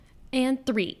And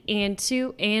 3, and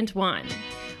 2, and 1.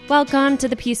 Welcome to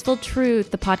The Peaceful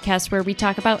Truth, the podcast where we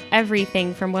talk about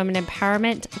everything from women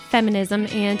empowerment, feminism,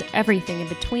 and everything in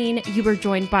between. You are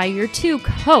joined by your 2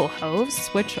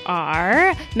 co-hosts, which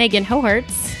are Megan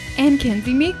Hohartz and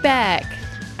Kenzie Meekbeck.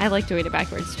 I like doing it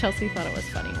backwards. Chelsea thought it was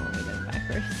funny when we did it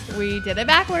backwards. We did it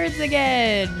backwards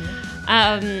again.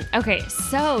 Okay,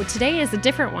 so today is a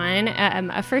different one.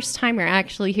 A first timer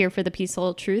actually here for The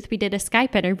Peaceful Truth. We did a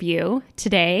Skype interview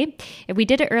today. We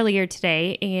did it earlier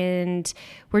today, and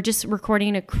we're just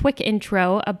recording a quick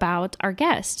intro about our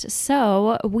guest.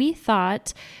 So we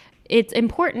thought it's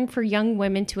important for young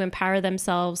women to empower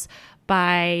themselves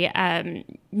by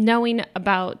knowing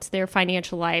about their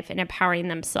financial life and empowering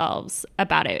themselves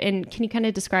about it. And can you kind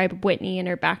of describe Whitney and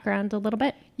her background a little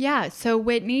bit? Yeah, so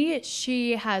Whitney,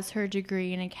 she has her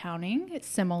degree in accounting. It's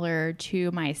similar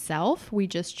to myself. We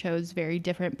just chose very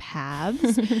different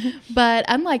paths. But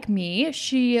unlike me,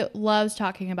 she loves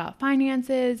talking about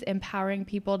finances, empowering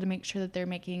people to make sure that they're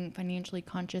making financially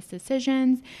conscious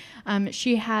decisions.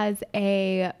 She has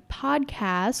a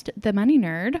podcast, The Money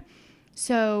Nerd.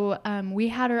 So we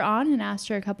had her on and asked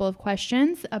her a couple of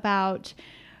questions about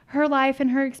her life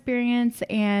and her experience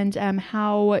and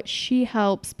how she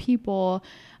helps people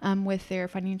with their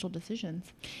financial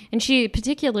decisions. And she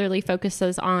particularly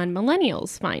focuses on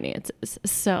millennials' finances.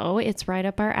 So it's right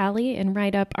up our alley and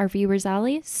right up our viewers'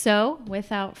 alley. So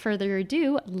without further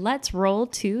ado, let's roll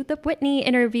to the Whitney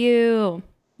interview.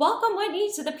 Welcome,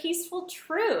 Whitney, to The Peaceful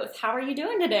Truth. How are you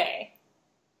doing today?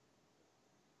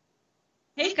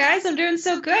 Hey guys, I'm doing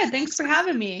so good. Thanks for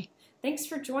having me. Thanks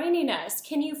for joining us.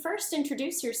 Can you first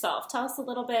introduce yourself? Tell us a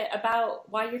little bit about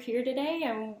why you're here today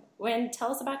and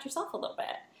tell us about yourself a little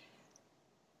bit.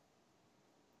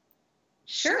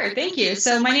 Sure, thank you.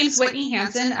 So my name is Whitney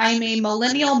Hansen. I'm a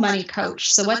millennial money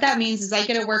coach. So what that means is I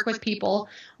get to work with people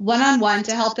one-on-one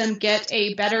to help them get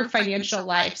a better financial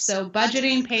life. So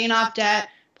budgeting, paying off debt,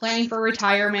 planning for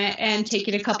retirement, and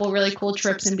taking a couple really cool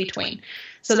trips in between.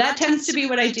 So that tends to be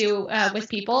what I do with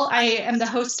people. I am the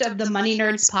host of the Money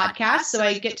Nerds podcast, so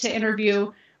I get to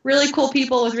interview really cool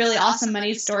people with really awesome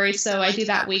money stories, so I do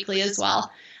that weekly as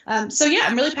well. I'm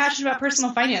really passionate about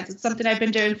personal finance. It's something I've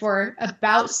been doing for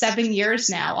about 7 years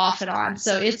now, off and on.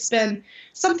 So it's been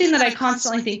something that I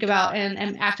constantly think about and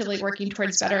am actively working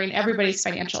towards bettering everybody's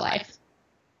financial life.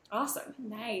 Awesome.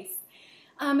 Nice.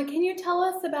 Can you tell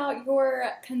us about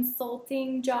your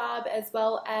consulting job as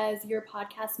well as your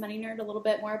podcast, Money Nerd, a little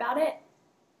bit more about it?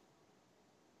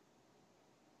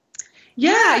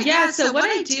 Yeah. So what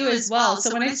I do as well,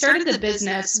 so when I started the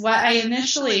business, what I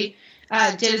initially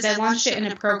did is I launched it in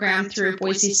a program through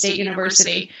Boise State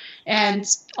University. And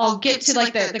I'll get to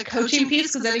like the coaching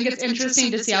piece because I think it's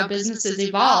interesting to see how businesses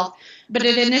evolve. But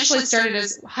it initially started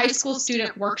as high school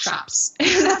student workshops.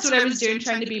 And that's what I was doing,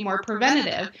 trying to be more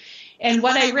preventative. And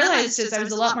what I realized is I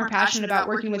was a lot more passionate about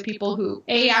working with people who,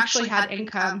 actually had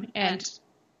income and,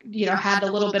 had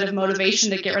a little bit of motivation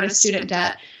to get rid of student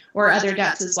debt or other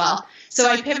debts as well. So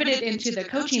I pivoted into the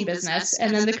coaching business,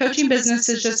 and then the coaching business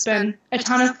has just been a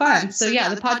ton of fun. So yeah,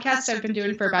 the podcast I've been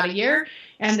doing for about a year,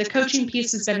 and the coaching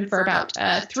piece has been for about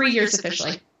 3 years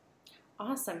officially.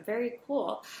 Awesome. Very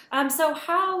cool. So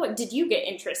how did you get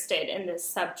interested in this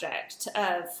subject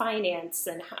of finance,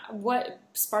 and what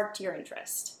sparked your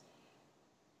interest?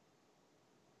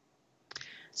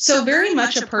 So very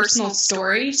much a personal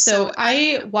story. So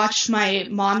I watched my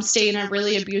mom stay in a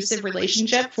really abusive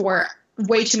relationship for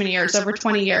way too many years, over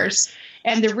 20 years.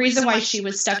 And the reason why she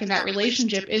was stuck in that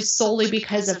relationship is solely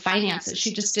because of finances.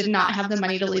 She just did not have the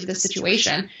money to leave the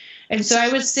situation. And so I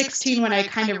was 16 when I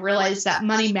kind of realized that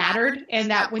money mattered,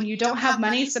 and that when you don't have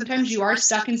money, sometimes you are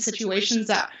stuck in situations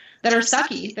that are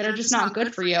sucky, that are just not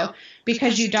good for you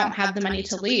because you don't have the money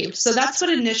to leave. So that's what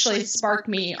initially sparked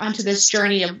me onto this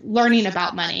journey of learning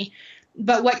about money.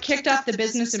 But what kicked off the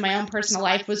business in my own personal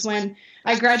life was when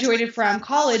I graduated from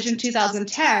college in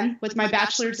 2010 with my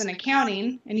bachelor's in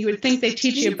accounting. And you would think they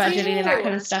teach you budgeting and that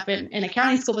kind of stuff in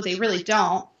accounting school, but they really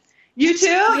don't. You too?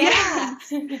 Yeah.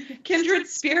 Kindred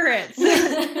spirits.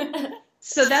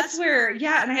 So that's where, and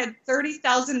I had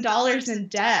 $30,000 in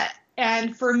debt.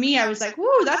 And for me, I was like,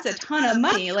 whoa, that's a ton of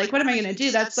money. Like, what am I going to do?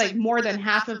 That's like more than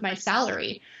half of my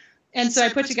salary. And so I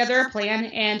put together a plan,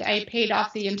 and I paid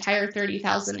off the entire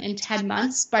 $30,000 in 10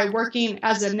 months by working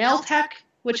as a nail tech,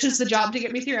 which was the job to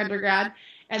get me through undergrad,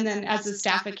 and then as a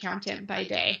staff accountant by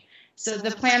day. So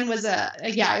the plan was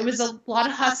it was a lot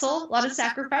of hustle, a lot of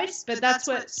sacrifice, but that's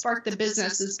what sparked the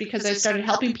business, is because I started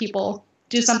helping people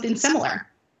do something similar.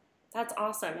 That's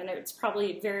awesome. And it's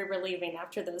probably very relieving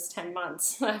after those 10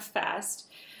 months left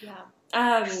fast. Yeah.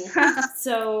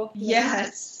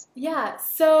 Yes. Yeah,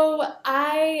 so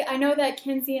I know that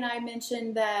Kinsey and I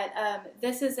mentioned that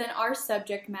this isn't our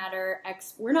subject matter.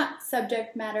 We're not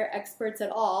subject matter experts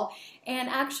at all. And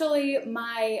actually,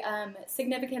 my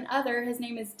significant other, his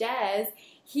name is Des.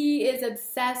 He is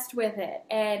obsessed with it,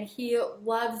 and he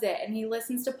loves it, and he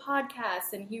listens to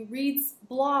podcasts, and he reads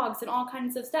blogs and all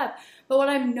kinds of stuff. But what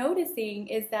I'm noticing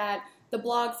is that the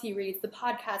blogs he reads, the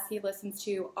podcasts he listens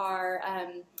to, are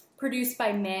produced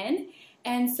by men.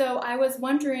 And so I was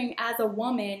wondering, as a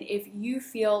woman, if you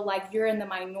feel like you're in the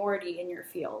minority in your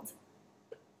field.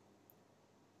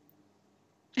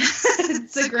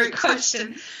 It's a great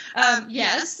question.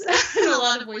 Yes, in a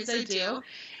lot of ways I do.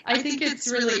 I think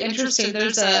it's really interesting.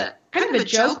 There's a kind of a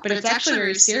joke, but it's actually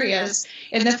very serious.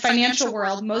 In the financial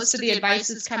world, most of the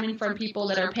advice is coming from people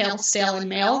that are pale, stale, and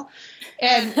male.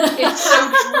 And it's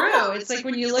so true. It's like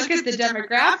when you look at the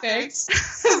demographics,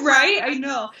 right? I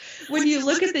know. When you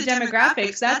look at the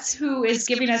demographics, that's who is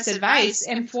giving us advice.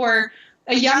 And for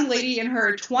a young lady in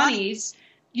her 20s,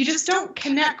 you just don't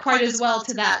connect quite as well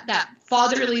to that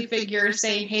fatherly figure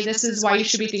saying, hey, this is why you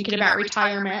should be thinking about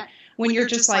retirement, when you're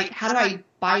just like, how do I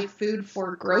buy food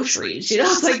for groceries? You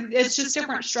know, it's like, it's just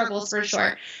different struggles for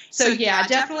sure. So yeah,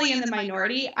 definitely in the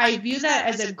minority. I view that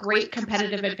as a great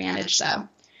competitive advantage though.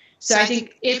 So I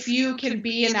think if you can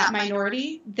be in that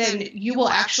minority, then you will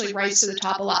actually rise to the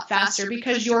top a lot faster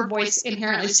because your voice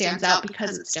inherently stands out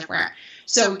because it's different.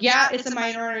 So yeah, it's a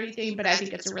minority thing, but I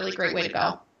think it's a really great way to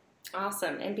go.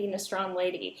 Awesome. And being a strong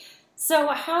lady. So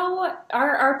how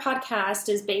our podcast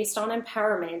is based on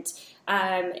empowerment,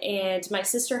 and my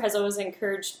sister has always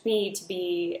encouraged me to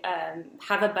be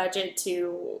have a budget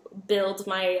to build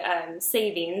my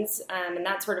savings and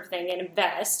that sort of thing and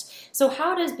invest. So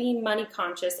how does being money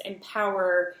conscious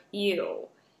empower you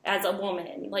as a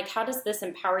woman? Like, how does this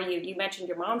empower you? You mentioned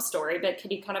your mom's story, but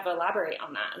could you kind of elaborate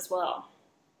on that as well?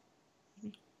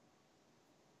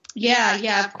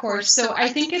 Yeah, of course. So I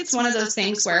think it's one of those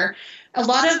things where a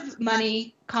lot of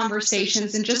money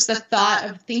conversations and just the thought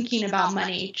of thinking about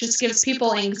money just gives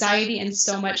people anxiety and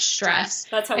so much stress.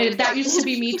 That's how that used to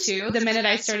be me too. The minute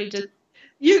I started to,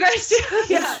 you guys do,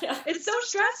 yeah. It's so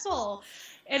stressful.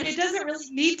 And it doesn't really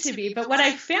need to be. But what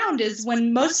I found is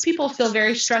when most people feel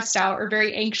very stressed out or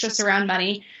very anxious around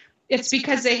money, it's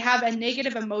because they have a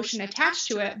negative emotion attached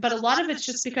to it. But a lot of it's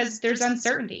just because there's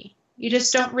uncertainty. You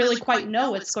just don't really quite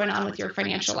know what's going on with your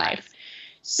financial life.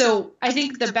 So I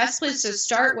think the best place to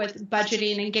start with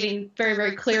budgeting and getting very,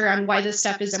 very clear on why this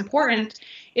stuff is important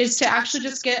is to actually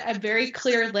just get a very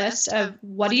clear list of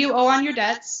what do you owe on your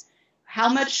debts, how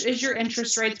much is your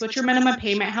interest rates, what's your minimum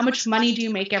payment, how much money do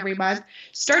you make every month.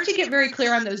 Start to get very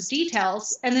clear on those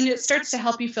details, and then it starts to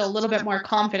help you feel a little bit more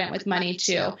confident with money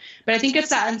too. But I think it's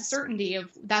that uncertainty of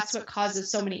that's what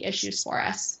causes so many issues for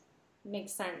us.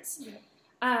 Makes sense.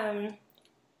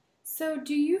 So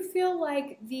do you feel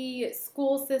like the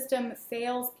school system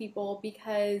fails people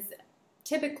because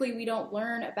typically we don't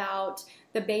learn about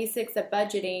the basics of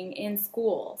budgeting in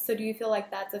school? So do you feel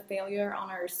like that's a failure on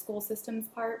our school system's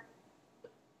part?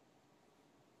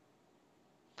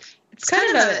 It's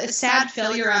kind of a sad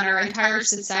failure on our entire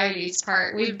society's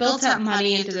part. We've built up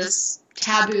money into this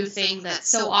taboo thing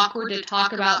that's so awkward to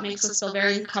talk about, makes us feel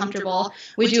very uncomfortable.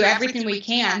 We do everything we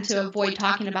can to avoid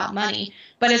talking about money,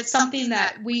 but it's something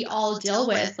that we all deal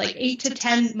with, like 8 to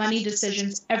 10 money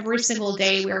decisions every single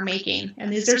day we're making.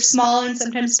 And these are small and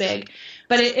sometimes big,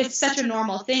 but it's such a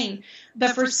normal thing.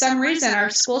 But for some reason, our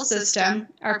school system,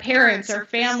 our parents, our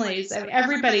families,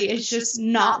 everybody is just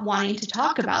not wanting to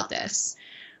talk about this.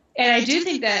 And I do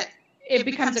think that it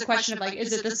becomes a question of like,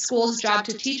 is it the school's job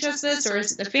to teach us this or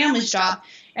is it the family's job?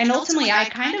 And ultimately, I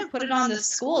kind of put it on the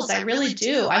schools. I really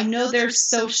do. I know they're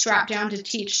so strapped down to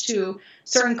teach to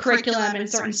certain curriculum and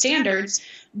certain standards,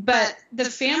 but the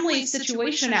family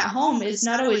situation at home is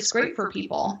not always great for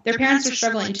people. Their parents are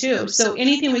struggling too. So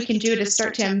anything we can do to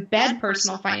start to embed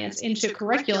personal finance into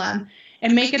curriculum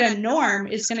and make it a norm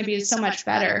is going to be so much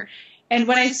better. And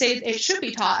when I say it should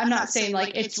be taught, I'm not saying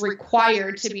like it's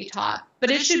required to be taught, but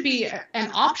it should be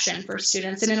an option for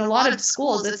students. And in a lot of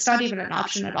schools, it's not even an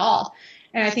option at all.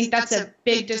 And I think that's a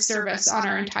big disservice on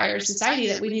our entire society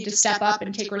that we need to step up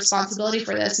and take responsibility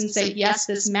for this and say, yes,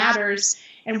 this matters.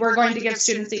 And we're going to give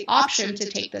students the option to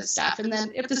take this stuff. And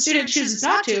then if the student chooses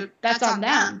not to, that's on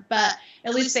them. But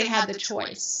at least they had the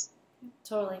choice.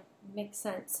 Totally. Makes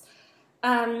sense.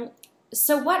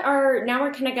 So now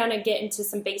we're kind of going to get into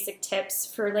some basic tips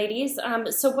for ladies.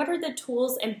 So what are the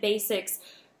tools and basics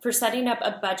for setting up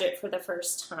a budget for the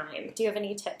first time? Do you have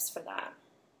any tips for that?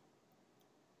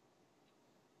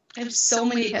 I have so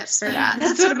many tips for that.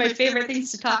 That's one of my favorite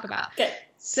things to talk about. Good.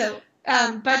 So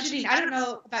budgeting, I don't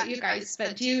know about you guys,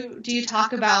 but do you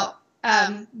talk about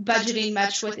budgeting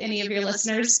much with any of your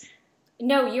listeners?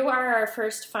 No, you are our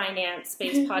first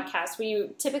finance-based podcast. We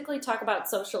typically talk about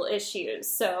social issues,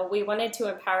 so we wanted to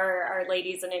empower our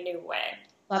ladies in a new way.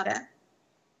 Love it.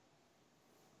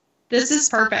 This is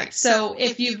perfect. So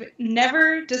if you've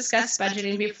never discussed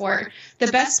budgeting before,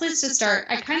 the best place to start,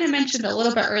 I kind of mentioned a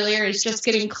little bit earlier, is just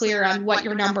getting clear on what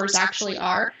your numbers actually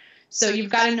are. So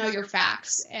you've got to know your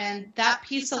facts. And that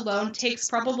piece alone takes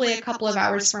probably a couple of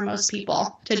hours for most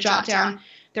people to jot down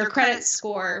their credit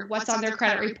score, what's on their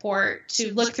credit report,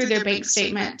 to look through their bank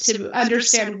statement, to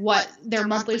understand what their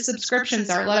monthly subscriptions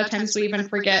are. A lot of times we even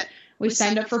forget. We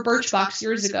signed up for Birchbox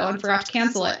years ago and forgot to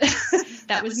cancel it.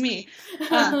 That was me.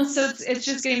 So it's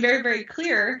just getting very, very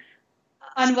clear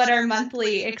on what our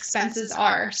monthly expenses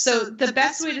are. So the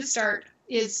best way to start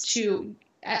is to,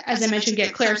 as I mentioned,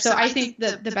 get clear. So I think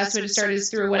the best way to start is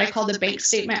through what I call the bank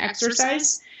statement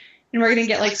exercise. And we're going to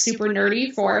get like super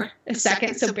nerdy for a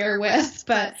second, so bear with.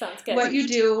 But what you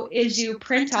do is you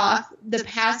print off the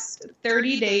past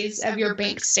 30 days of your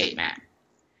bank statement.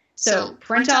 So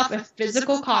print off a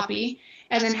physical copy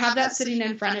and then have that sitting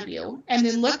in front of you. And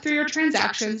then look through your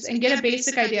transactions and get a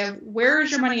basic idea of where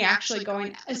is your money actually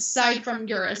going aside from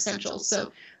your essentials.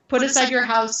 So put aside your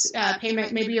house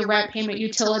payment, maybe your rent payment,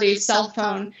 utilities, cell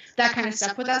phone, that kind of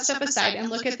stuff. Put that stuff aside and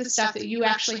look at the stuff that you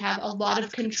actually have a lot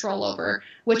of control over,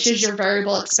 which is your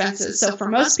variable expenses. So for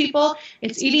most people,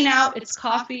 it's eating out, it's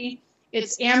coffee,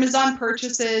 it's Amazon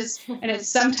purchases, and it's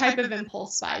some type of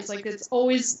impulse buys. Like it's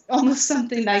always almost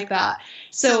something like that.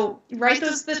 So write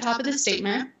those at the top of the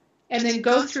statement and then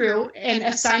go through and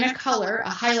assign a color, a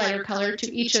highlighter color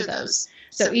to each of those.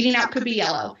 So eating out could be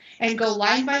yellow, and go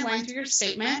line by line through your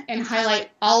statement and highlight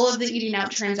all of the eating out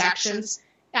transactions,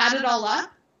 add it all up,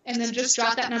 and then just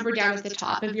jot that number down at the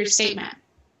top of your statement.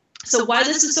 So why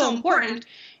this is so important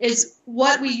is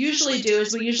what we usually do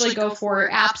is we usually go for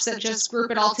apps that just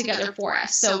group it all together for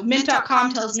us. So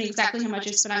Mint.com tells me exactly how much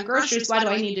I spent on groceries. Why do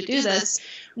I need to do this?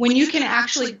 When you can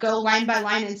actually go line by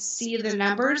line and see the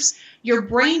numbers, your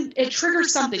brain, it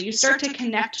triggers something. You start to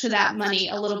connect to that money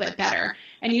a little bit better.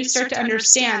 And you start to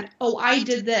understand, oh, I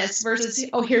did this versus,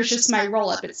 oh, here's just my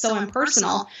roll-up. It's so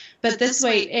impersonal. But this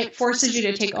way, it forces you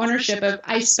to take ownership of,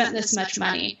 I spent this much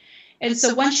money. And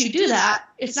so once you do that,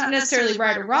 it's not necessarily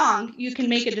right or wrong. You can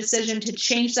make a decision to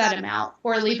change that amount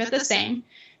or leave it the same.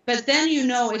 But then you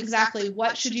know exactly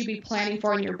what should you be planning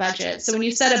for in your budget. So when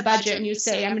you set a budget and you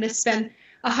say, I'm going to spend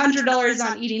 $100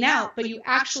 on eating out, but you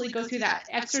actually go through that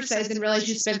exercise and realize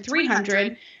you spend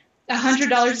 $300,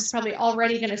 $100 is probably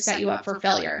already going to set you up for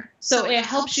failure. So it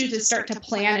helps you to start to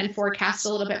plan and forecast a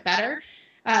little bit better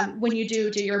when you do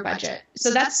your budget.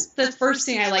 So that's the first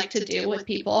thing I like to do with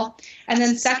people. And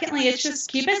then secondly, it's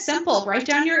just keep it simple. Write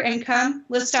down your income,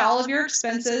 list out all of your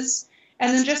expenses,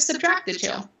 and then just subtract the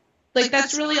two. Like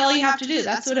that's really all you have to do.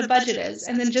 That's what a budget is.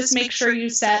 And then just make sure you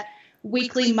set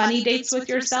weekly money dates with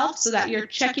yourself so that you're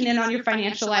checking in on your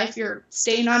financial life, you're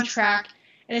staying on track,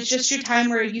 and it's just your time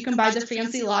where you can buy the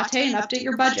fancy latte and update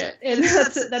your budget. And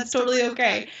that's totally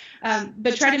okay.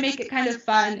 But try to make it kind of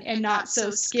fun and not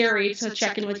so scary to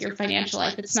check in with your financial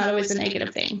life. It's not always a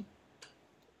negative thing.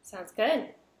 Sounds good.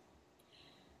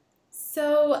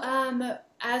 So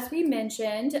as we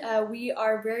mentioned, we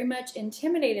are very much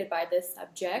intimidated by this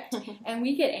subject and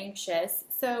we get anxious.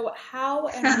 So how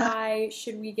and why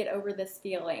should we get over this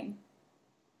feeling?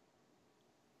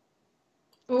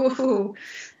 Ooh,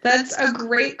 that's a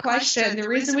great question. The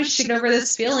reason we should get over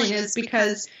this feeling is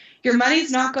because your money's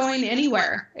not going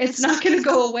anywhere. It's not going to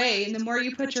go away. And the more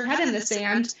you put your head in the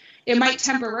sand, it might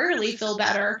temporarily feel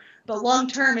better, but long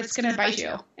term, it's going to bite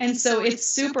you. And so it's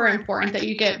super important that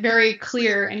you get very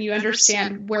clear and you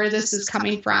understand where this is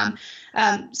coming from.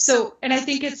 And I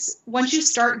think it's once you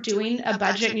start doing a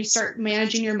budget and you start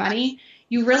managing your money,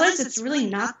 you realize it's really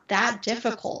not that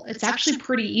difficult. It's actually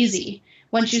pretty easy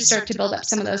once you start to build up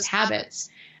some of those habits.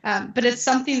 But it's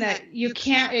something that you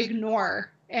can't ignore.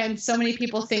 And so many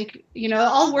people think,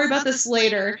 I'll worry about this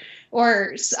later.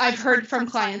 Or I've heard from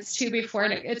clients too before,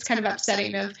 and it's kind of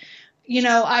upsetting of,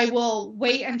 I will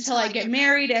wait until I get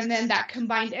married and then that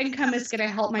combined income is going to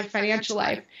help my financial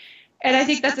life. And I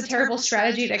think that's a terrible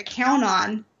strategy to count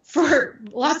on for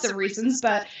lots of reasons,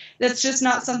 but that's just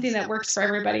not something that works for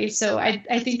everybody. So I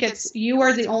think you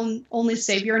are the only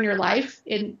savior in your life,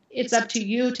 and it's up to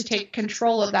you to take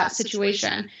control of that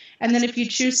situation. And then if you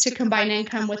choose to combine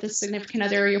income with a significant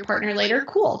other or your partner later,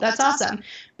 cool, that's awesome.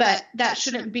 But that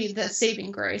shouldn't be the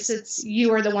saving grace. It's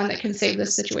you are the one that can save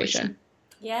this situation.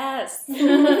 Yes.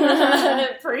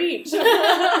 Preach.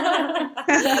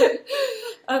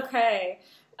 Okay.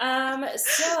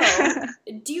 So,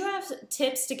 do you have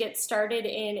tips to get started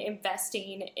in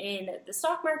investing in the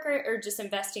stock market or just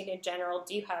investing in general?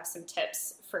 Do you have some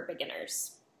tips for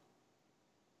beginners?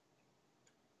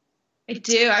 I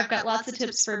do. I've got lots of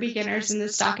tips for beginners in the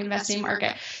stock investing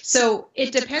market. So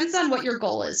it depends on what your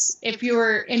goal is. If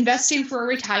you're investing for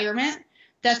retirement,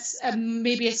 that's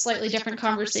maybe a slightly different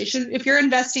conversation. If you're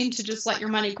investing to just let your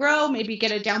money grow, maybe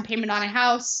get a down payment on a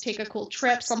house, take a cool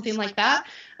trip, something like that,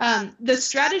 the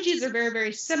strategies are very,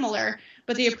 very similar,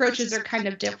 but the approaches are kind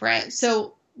of different.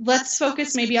 So let's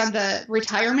focus maybe on the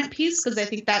retirement piece, because I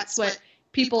think that's what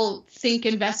people think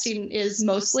investing is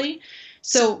mostly.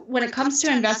 So when it comes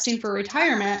to investing for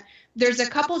retirement, there's a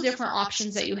couple different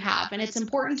options that you have, and it's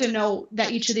important to know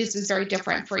that each of these is very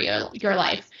different for your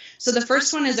life. So the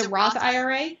first one is a Roth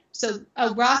IRA. So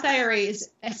a Roth IRA is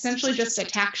essentially just a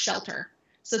tax shelter.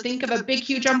 So think of a big,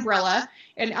 huge umbrella,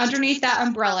 and underneath that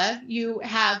umbrella, you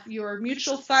have your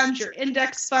mutual funds, your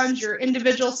index funds, your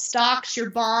individual stocks, your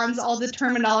bonds, all the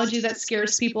terminology that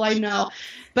scares people, I know.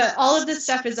 But all of this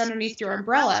stuff is underneath your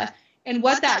umbrella. And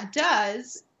what that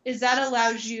does is that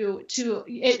allows you to,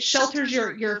 it shelters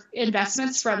your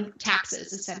investments from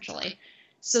taxes, essentially.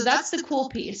 So that's the cool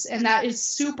piece. And that is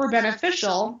super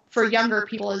beneficial for younger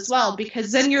people as well,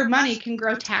 because then your money can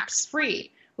grow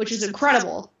tax-free, which is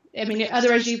incredible. I mean,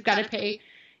 otherwise you've got to pay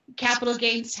capital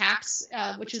gains tax,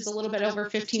 which is a little bit over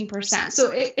 15%.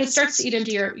 So it starts to eat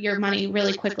into your money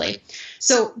really quickly.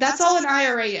 So that's all an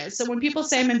IRA is. So when people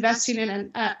say I'm investing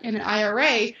in an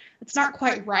IRA, it's not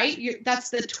quite right.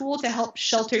 That's the tool to help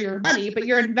shelter your money, but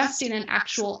you're investing in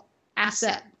actual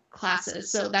asset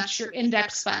classes. So that's your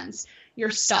index funds, your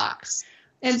stocks.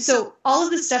 And so all of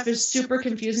this stuff is super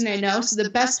confusing, I know. So the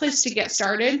best place to get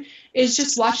started is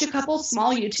just watch a couple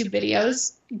small YouTube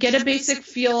videos, get a basic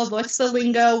feel of what's the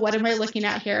lingo, what am I looking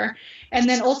at here? And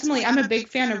then ultimately, I'm a big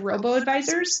fan of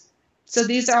robo-advisors. So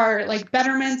these are like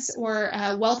Betterments, or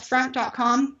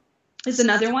wealthfront.com is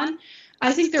another one.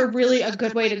 I think they're really a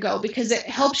good way to go because it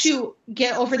helps you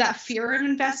get over that fear of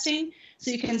investing.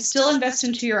 So you can still invest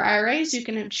into your IRAs. You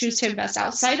can choose to invest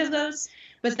outside of those,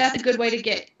 but that's a good way to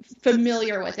get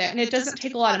familiar with it. And it doesn't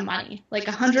take a lot of money. Like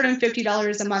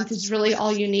 $150 a month is really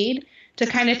all you need to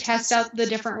kind of test out the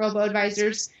different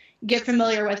robo-advisors, get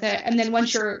familiar with it. And then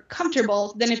once you're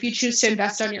comfortable, then if you choose to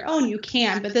invest on your own, you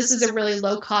can. But this is a really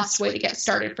low-cost way to get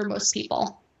started for most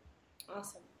people.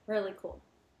 Awesome. Really cool.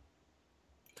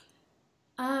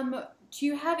 Do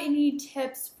you have any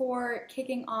tips for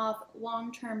kicking off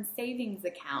long-term savings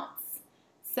accounts?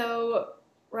 So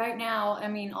right now, I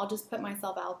mean, I'll just put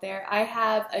myself out there. I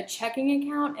have a checking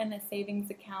account and a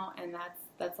savings account, and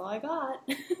that's all I got.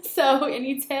 So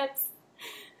any tips?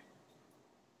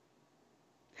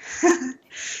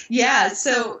 Yeah,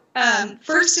 so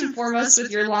first and foremost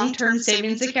with your long-term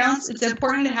savings accounts, it's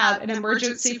important to have an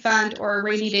emergency fund or a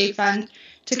rainy day fund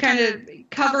to kind of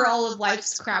cover all of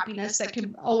life's crappiness that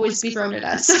can always be thrown at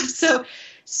us. So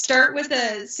start with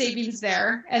a savings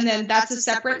there, and then that's a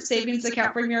separate savings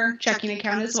account from your checking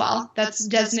account as well. That's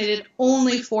designated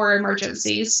only for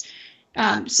emergencies.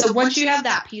 So once you have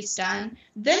that piece done,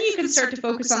 then you can start to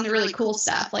focus on the really cool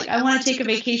stuff. Like I want to take a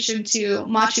vacation to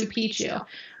Machu Picchu,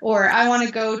 or I want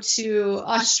to go to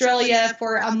Australia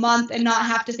for a month and not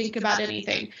have to think about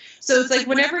anything. So it's like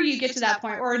whenever you get to that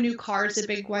point, or a new car is a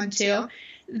big one too,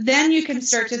 then you can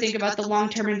start to think about the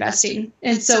long-term investing.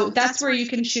 And so that's where you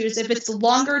can choose. If it's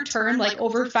longer term, like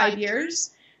over 5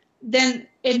 years, then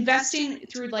investing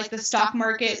through like the stock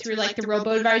market, through like the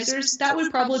robo-advisors, that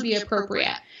would probably be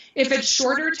appropriate. If it's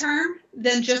shorter term,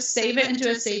 then just save it into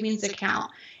a savings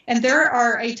account. And there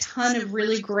are a ton of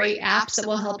really great apps that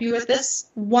will help you with this.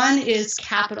 One is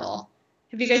Capital.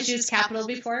 Have you guys used Capital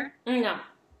before? No.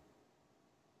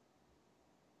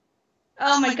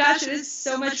 Oh my gosh, it is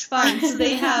so much fun. So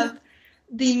they have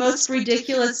the most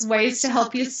ridiculous ways to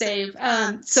help you save.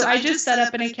 So I just set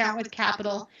up an account with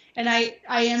Capital, and I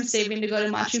am saving to go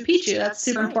to Machu Picchu. That's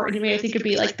super important to me. I think it'd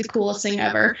be like the coolest thing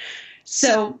ever.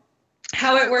 So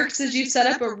how it works is you set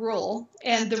up a rule,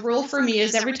 and the rule for me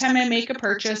is every time I make a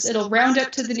purchase, it'll round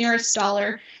up to the nearest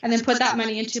dollar and then put that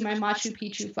money into my Machu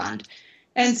Picchu fund.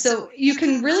 And so you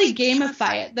can really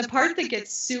gamify it. The part that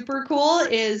gets super cool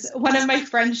is one of my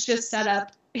friends just set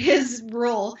up his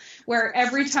rule where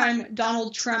every time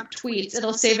Donald Trump tweets,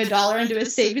 it'll save $1 into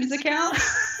his savings account.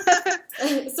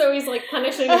 So he's like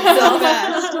punishing himself.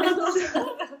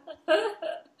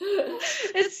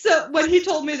 It's so, when he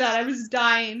told me that, I was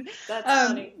dying. That's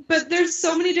funny. But there's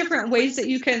so many different ways that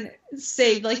you can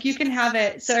save. Like you can have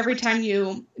it so every time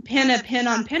you pin a pin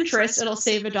on Pinterest, it'll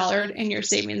save $1 in your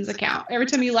savings account. Every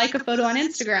time you like a photo on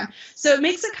Instagram. So it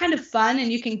makes it kind of fun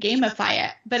and you can gamify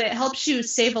it, but it helps you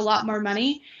save a lot more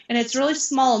money. And it's really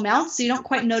small amounts, so you don't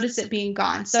quite notice it being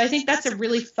gone. So I think that's a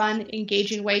really fun,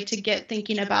 engaging way to get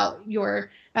thinking about your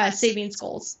savings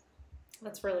goals.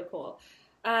 That's really cool.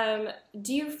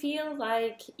 Do you feel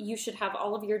like you should have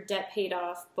all of your debt paid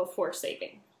off before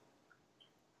saving?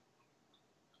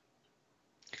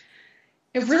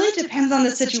 It really depends on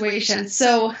the situation.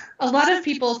 So a lot of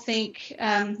people think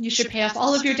you should pay off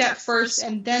all of your debt first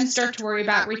and then start to worry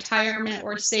about retirement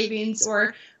or savings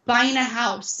or buying a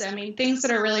house. I mean, things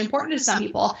that are really important to some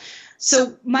people.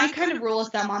 So my kind of rule of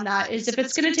thumb on that is if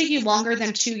it's going to take you longer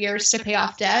than 2 years to pay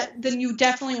off debt, then you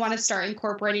definitely want to start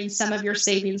incorporating some of your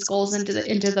savings goals into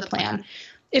the plan.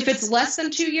 If it's less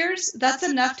than 2 years, that's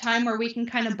enough time where we can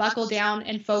kind of buckle down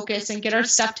and focus and get our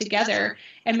stuff together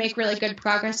and make really good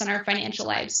progress on our financial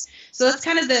lives. So that's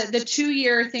kind of the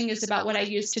 2-year thing is about what I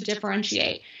use to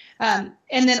differentiate. And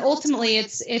then ultimately,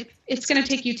 it's going to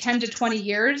take you 10 to 20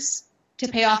 years to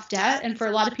pay off debt. And for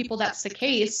a lot of people, that's the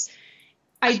case.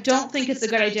 I don't think it's a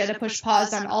good idea to push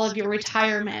pause on all of your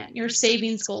retirement, your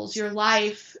savings goals, your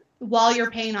life while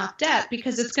you're paying off debt,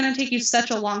 because it's going to take you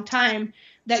such a long time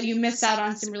that you miss out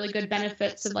on some really good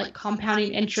benefits of like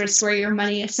compounding interest where your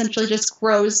money essentially just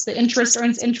grows. The interest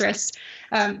earns interest.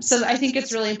 So I think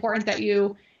it's really important that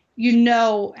you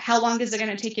know how long is it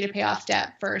going to take you to pay off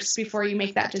debt first before you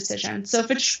make that decision. So if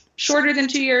it's shorter than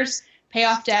 2 years, pay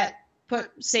off debt,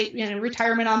 put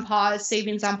retirement on pause,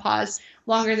 savings on pause.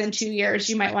 Longer than 2 years,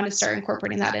 you might want to start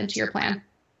incorporating that into your plan.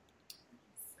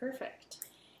 Perfect.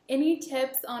 Any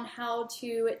tips on how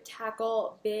to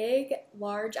tackle big,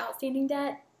 large outstanding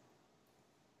debt?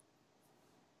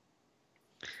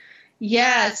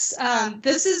 Yes.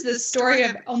 This is the story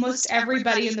of almost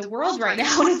everybody in the world right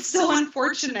now, and it's so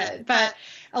unfortunate. But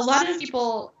a lot of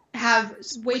people have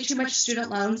way too much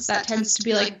student loans. That tends to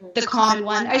be like the common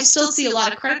one. I still see a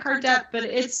lot of credit card debt, but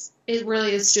it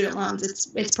really is student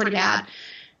loans. It's pretty bad.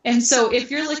 And so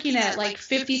if you're looking at like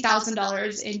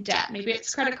 $50,000 in debt, maybe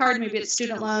it's credit card, maybe it's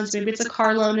student loans, maybe it's a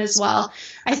car loan as well.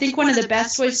 I think one of the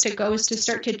best ways to go is to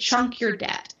start to chunk your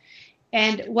debt.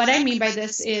 And what I mean by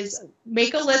this is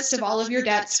make a list of all of your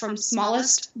debts from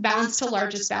smallest balance to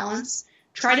largest balance.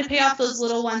 Try to pay off those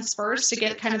little ones first to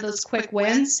get kind of those quick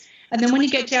wins. And then when you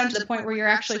get down to the point where you're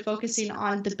actually focusing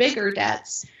on the bigger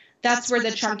debts, that's where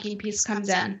the chunking piece comes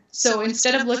in. So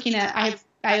instead of looking at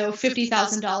I owe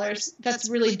 $50,000, that's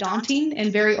really daunting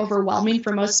and very overwhelming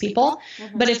for most people.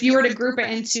 Mm-hmm. But if you were to group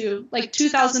it into like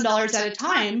 $2,000 at a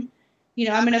time,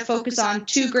 I'm going to focus on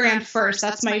 $2,000 first.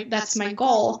 That's my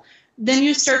goal. Then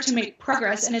you start to make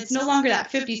progress, and it's no longer that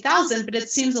 50,000, but it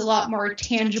seems a lot more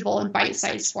tangible and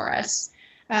bite-sized for us.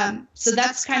 So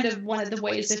that's kind of one of the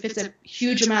ways. If it's a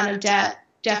huge amount of debt,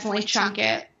 definitely chunk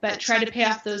it, but try to pay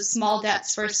off those small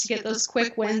debts first to get those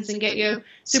quick wins and get you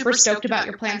super stoked about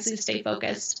your plan so you stay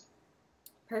focused.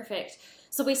 Perfect.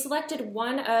 So we selected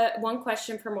one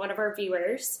question from one of our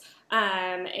viewers,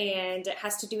 and it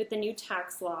has to do with the new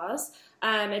tax laws.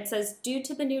 It says, due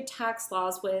to the new tax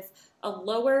laws with a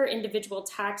lower individual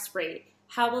tax rate,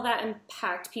 how will that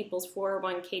impact people's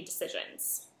 401k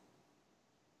decisions?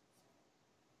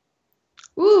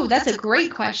 Ooh, that's a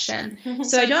great question.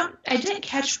 So I didn't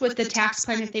catch with the tax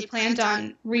plan if they planned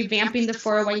on revamping the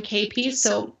 401k piece.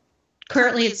 So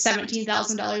currently it's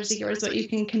 $17,000 a year is what you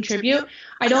can contribute.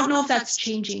 I don't know if that's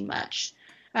changing much.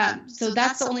 So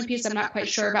that's the only piece I'm not quite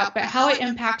sure about. But how it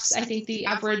impacts, I think, the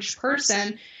average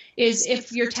person is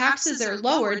if your taxes are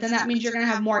lower, then that means you're going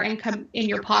to have more income in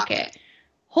your pocket.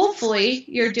 Hopefully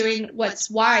you're doing what's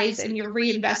wise and you're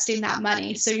reinvesting that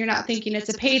money. So you're not thinking it's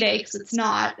a payday, because it's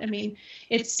not. I mean,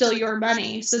 it's still your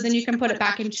money. So then you can put it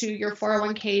back into your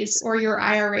 401ks or your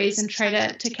IRAs and try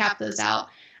to cap those out.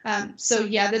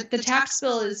 The tax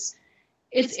bill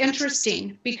it's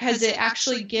interesting because it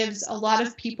actually gives a lot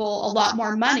of people a lot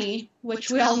more money,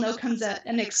 which we all know comes at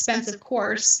an expense, of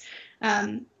course.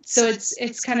 So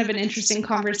it's kind of an interesting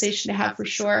conversation to have for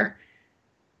sure.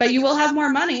 But you will have more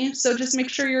money, so just make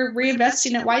sure you're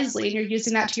reinvesting it wisely and you're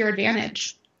using that to your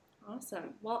advantage.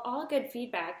 Awesome. Well, all good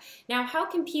feedback. Now, how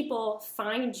can people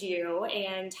find you,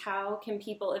 and how can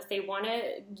people, if they want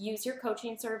to use your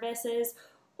coaching services,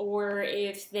 or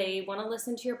if they want to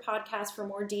listen to your podcast for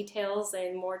more details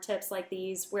and more tips like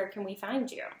these, where can we find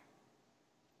you?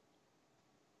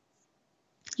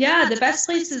 Yeah, the best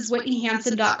place is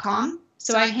whitneyhansen.com.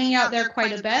 So I hang out there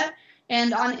quite a bit.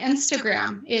 And on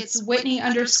Instagram, it's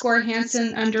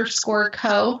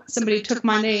Whitney_Hansen_co. Somebody took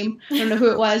my name. I don't know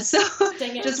who it was. So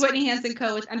just Whitney Hansen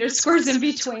Co. with underscores in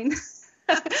between.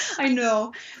 I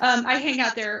know. I hang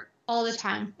out there all the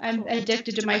time. I'm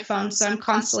addicted to my phone, so I'm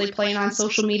constantly playing on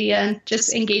social media and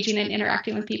just engaging and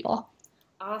interacting with people.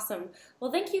 Awesome. Well,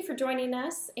 thank you for joining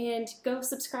us, and go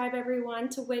subscribe everyone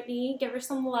to Whitney. Give her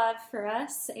some love for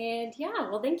us. And yeah,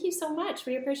 well, thank you so much.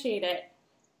 We appreciate it.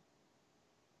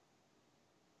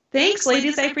 Thanks,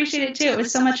 ladies. I appreciate it too. It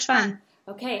was so much fun.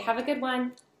 Okay, have a good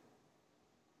one.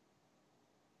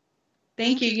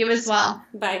 Thank you. You as well.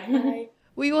 Bye. Bye.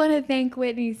 We want to thank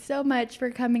Whitney so much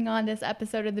for coming on this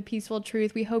episode of The Peaceful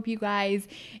Truth. We hope you guys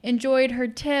enjoyed her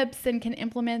tips and can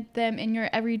implement them in your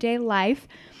everyday life.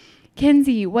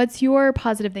 Kenzie, what's your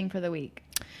positive thing for the week?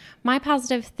 My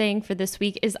positive thing for this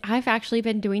week is I've actually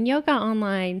been doing yoga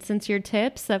online since your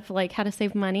tips of like how to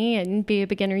save money and be a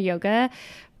beginner yogi.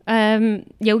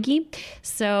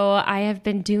 So I have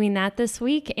been doing that this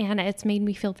week, and it's made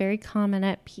me feel very calm and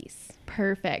at peace.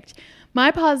 Perfect. My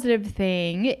positive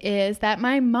thing is that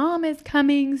my mom is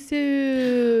coming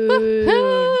soon.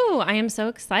 Woo-hoo! I am so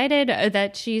excited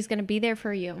that she's going to be there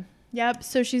for you. Yep.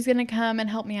 So she's going to come and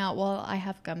help me out while I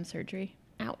have gum surgery.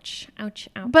 Ouch, ouch,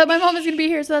 ouch. But my mom is going to be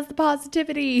here, so that's the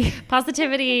positivity.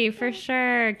 Positivity, for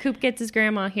sure. Coop gets his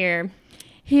grandma here.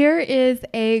 Here is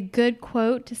a good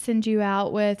quote to send you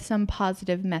out with some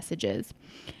positive messages.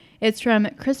 It's from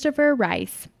Christopher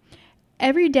Rice.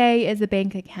 Every day is a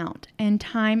bank account, and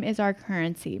time is our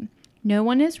currency. No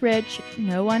one is rich,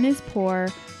 no one is poor.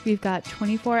 We've got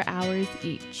 24 hours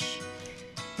each.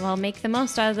 Well, make the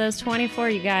most out of those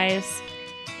 24, you guys.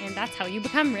 And that's how you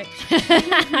become rich.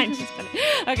 I'm just kidding.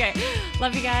 Okay.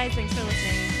 Love you guys. Thanks for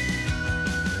listening.